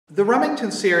The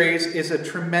Remington series is a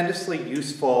tremendously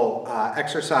useful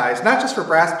exercise, not just for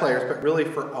brass players, but really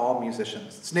for all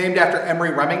musicians. It's named after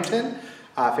Emory Remington,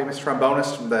 famous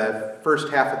trombonist from the first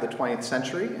half of the 20th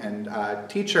century and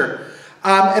teacher.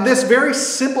 And this very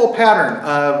simple pattern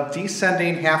of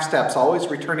descending half steps, always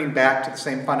returning back to the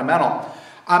same fundamental,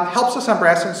 helps us on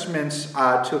brass instruments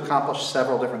to accomplish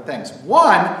several different things.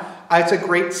 One, it's a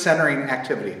great centering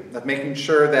activity of making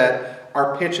sure that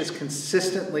our pitch is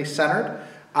consistently centered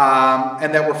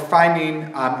and that we're finding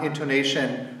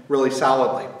intonation really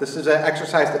solidly. This is an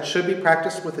exercise that should be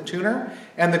practiced with a tuner,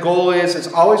 and the goal is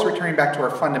always returning back to our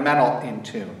fundamental in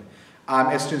tune.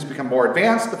 As students become more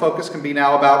advanced, the focus can be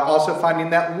now about also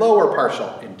finding that lower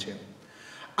partial in tune.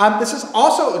 This is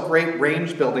also a great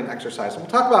range building exercise. We'll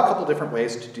talk about a couple different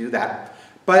ways to do that.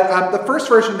 But the first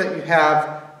version that you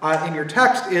have in your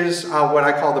text is what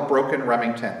I call the broken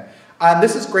Remington.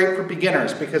 This is great for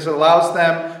beginners because it allows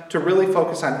them to really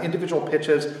focus on individual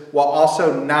pitches while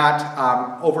also not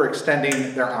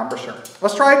overextending their embouchure.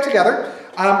 Let's try it together.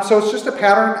 So it's just a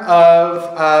pattern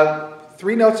of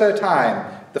 3 notes at a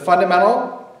time. The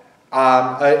fundamental,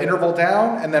 an interval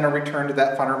down, and then a return to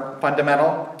that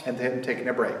fundamental, and then taking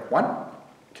a break. 1,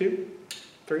 2,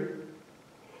 3.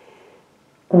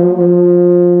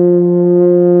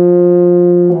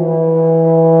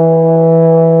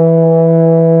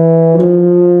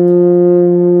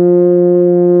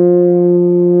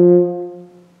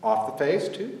 Off the face,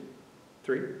 2,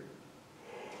 3.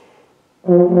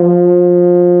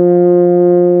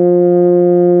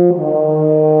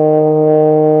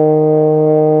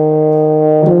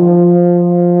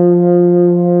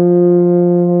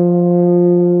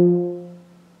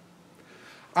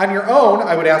 On your own,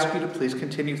 I would ask you to please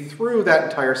continue through that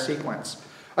entire sequence.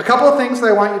 A couple of things that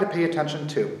I want you to pay attention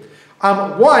to.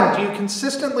 One, do you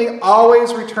consistently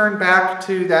always return back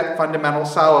to that fundamental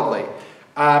solidly?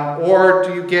 Or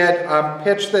do you get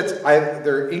pitch that's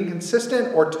either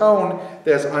inconsistent or tone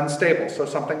that's unstable? So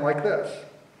something like this.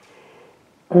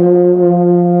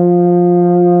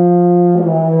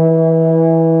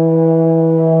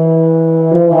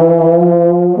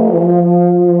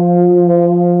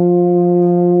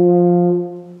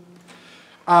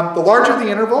 The larger the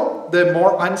interval, the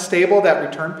more unstable that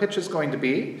return pitch is going to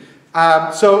be.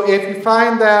 So if you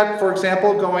find that, for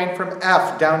example, going from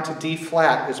F down to D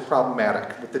flat is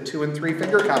problematic with the 2 and 3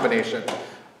 finger combination,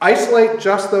 isolate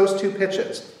just those 2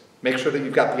 pitches. Make sure that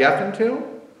you've got the F in tune.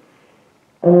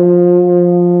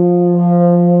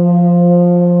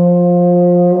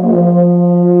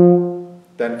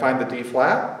 Then find the D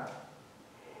flat.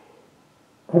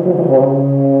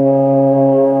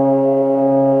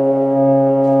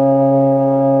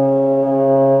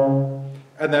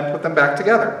 And then put them back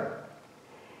together.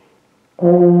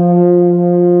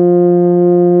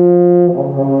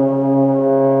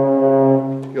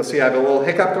 You'll see I have a little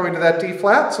hiccup going to that D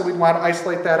flat, so we want to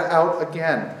isolate that out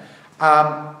again.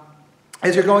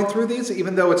 As you're going through these,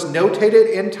 even though it's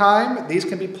notated in time, these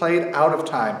can be played out of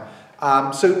time.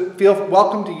 So feel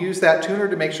welcome to use that tuner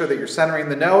to make sure that you're centering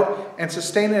the note and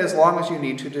sustain it as long as you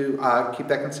need to keep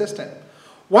that consistent.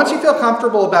 Once you feel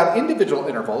comfortable about individual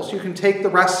intervals, you can take the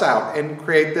rests out and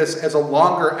create this as a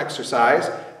longer exercise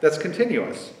that's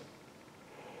continuous.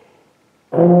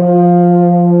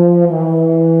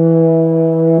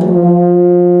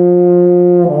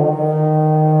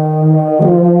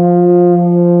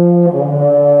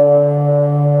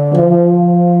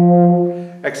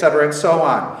 Etc. and so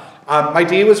on. My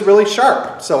D was really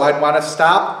sharp, so I'd want to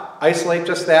stop, isolate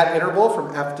just that interval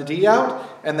from F to D out,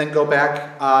 and then go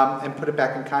back and put it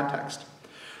back in context.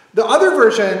 The other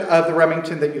version of the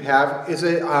Remington that you have is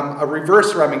a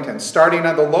reverse Remington, starting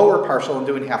on the lower partial and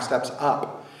doing half steps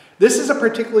up. This is a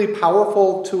particularly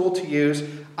powerful tool to use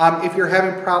if you're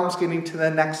having problems getting to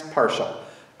the next partial.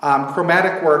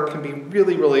 Chromatic work can be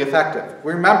really, really effective.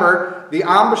 Remember, the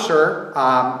embouchure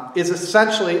is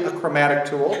essentially a chromatic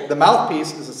tool. The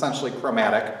mouthpiece is essentially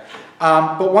chromatic.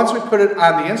 But once we put it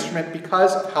on the instrument,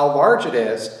 because of how large it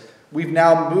is, we've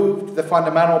now moved the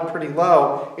fundamental pretty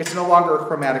low. It's no longer a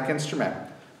chromatic instrument.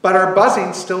 But our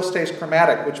buzzing still stays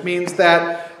chromatic, which means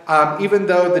that even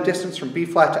though the distance from B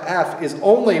flat to F is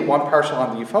only 1 partial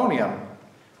on the euphonium,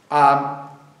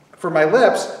 for my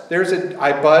lips,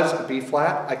 I buzz a B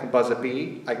flat, I can buzz a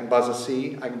B, I can buzz a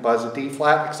C, I can buzz a D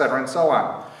flat, etc. and so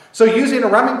on. So using a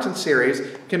Remington series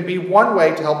can be one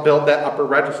way to help build that upper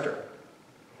register.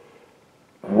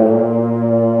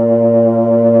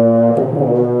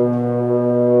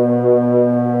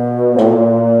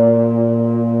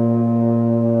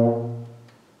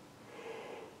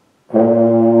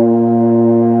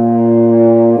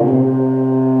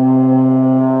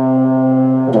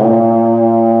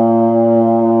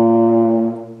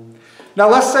 Now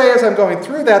let's say as I'm going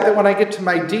through that when I get to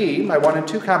my D, my 1 and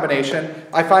 2 combination,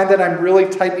 I find that I'm really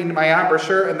tightening my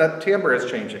embouchure and the timbre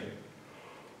is changing.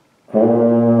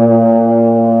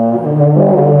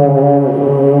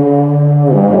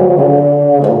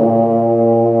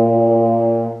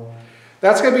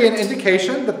 That's going to be an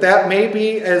indication that that may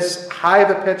be as high of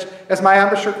a pitch as my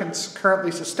embouchure can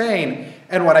currently sustain.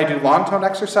 And when I do long tone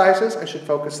exercises, I should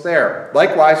focus there.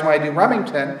 Likewise, when I do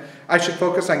Remington, I should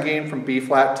focus on getting from B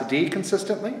flat to D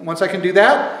consistently. Once I can do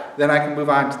that, then I can move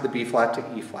on to the B flat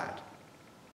to E flat.